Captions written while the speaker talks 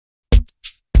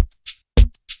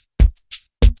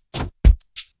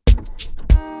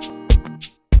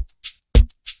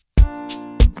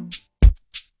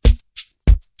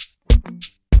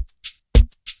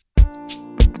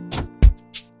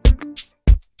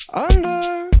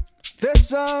Under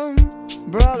this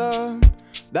umbrella,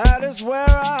 that is where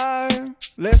I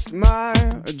list my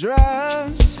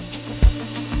address.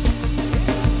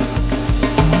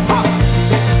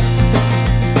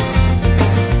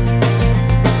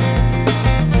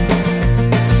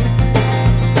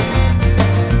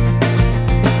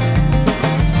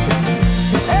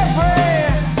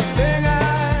 Everything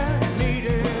I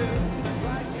needed.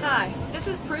 Hi, this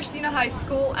is Prishtina High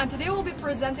School, and today we'll be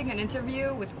presenting an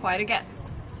interview with quite a guest.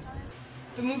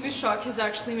 The movie Shock has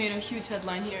actually made a huge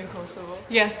headline here in Kosovo.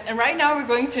 Yes, and right now we're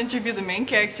going to interview the main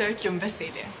character, Lum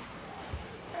Veseli.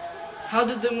 How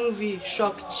did the movie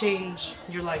Shock change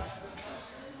your life?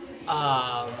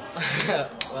 Well,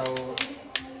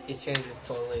 it changed it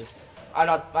totally.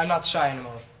 I'm not shy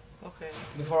anymore. Okay.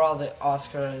 Before all the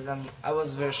Oscars, and I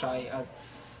was very shy.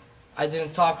 I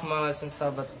didn't talk much and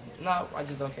stuff, but now I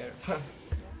just don't care.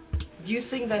 Do you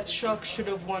think that Shock should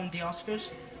have won the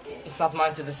Oscars? It's not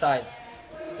mine to decide.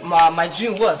 My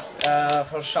dream was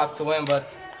for Shock to win,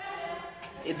 but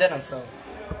it didn't. So,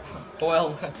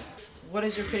 well. What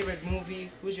is your favorite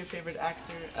movie? Who's your favorite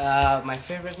actor? My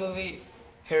favorite movie,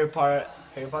 Harry Potter.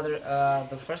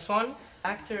 The first one.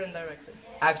 Actor and director.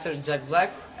 Actor Jack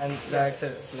Black and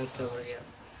director Steven Spielberg. Yeah.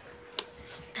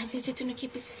 And did you do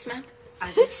keep businessman?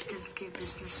 I did still keep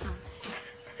businessman.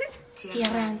 Dear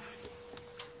friends.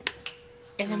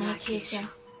 Eller med kisa.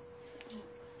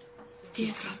 Dear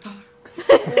Tratar.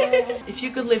 If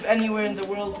you could live anywhere in the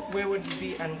world, where would it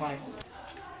be and why?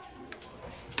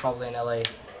 Probably in LA.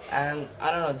 And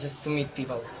I don't know, just to meet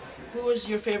people. Who was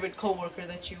your favorite co-worker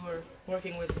that you were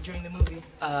working with during the movie?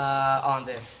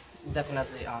 Andy.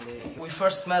 Definitely Andy. We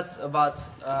first met about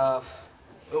a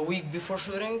week before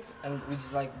shooting, and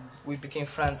we became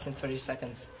friends in 30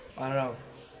 seconds. I don't know.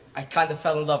 I kind of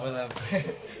fell in love with him.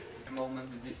 Moment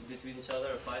between each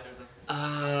other, a fight or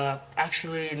something?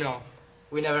 Actually, no.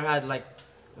 We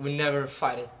never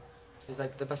fight. He's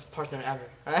like the best partner ever.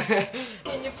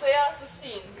 Can you play us a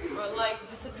scene, or like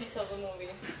just a piece of the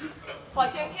movie?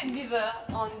 Fatih can be the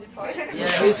on the part.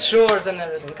 Yeah, he's short and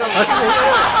everything. Come on.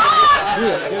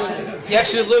 He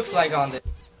actually looks like Andy.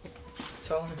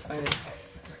 So,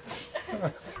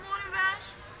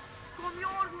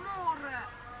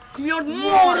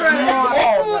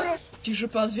 Ti je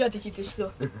pas vjet e kiti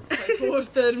shto.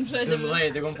 Porter, më Të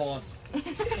mëdhej, të kom pas.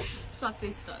 sa ti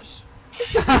qëtash?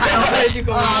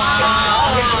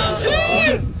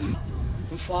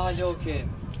 Më falë, oke.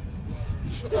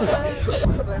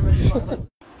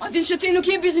 A din që ti nuk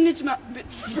je bizinit me...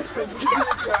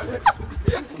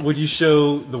 Would you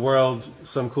show the world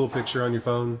some cool picture on your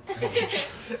phone?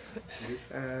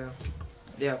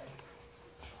 Yeah.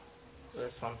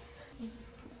 This one.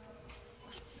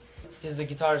 He's the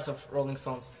guitarist of Rolling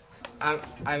Stones.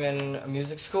 I'm in a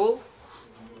music school.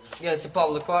 Yeah, it's a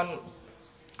public one.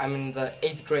 I'm in the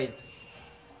 8th grade.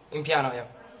 In piano, yeah.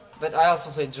 But I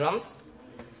also play drums.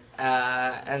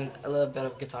 And a little bit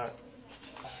of guitar.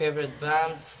 Favorite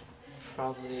band?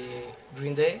 Probably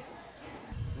Green Day.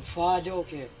 Falë,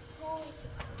 oke.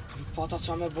 Fata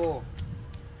qa me bo.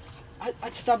 A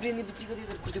që ta brin një biciklet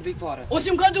tjetër kur të bëj pare? O si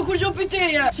m'ka du kur gjo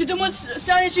pyteje, si të mos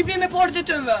sene që i bje me parët e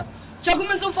tëve. Qa ku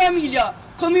me në thonë familja,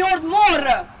 kom i ardë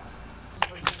marë.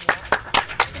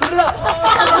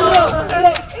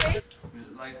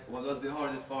 Like, what was the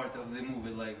hardest part of the movie?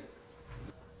 Like,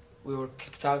 We were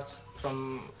kicked out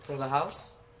from the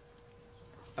house.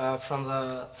 From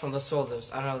the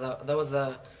soldiers. I don't know, that was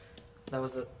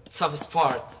the toughest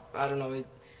part. I don't know,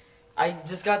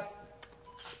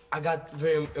 I got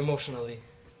very emotionally.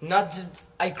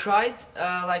 I cried,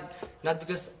 not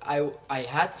because I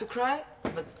had to cry,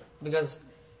 but because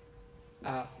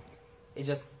it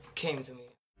just came to me.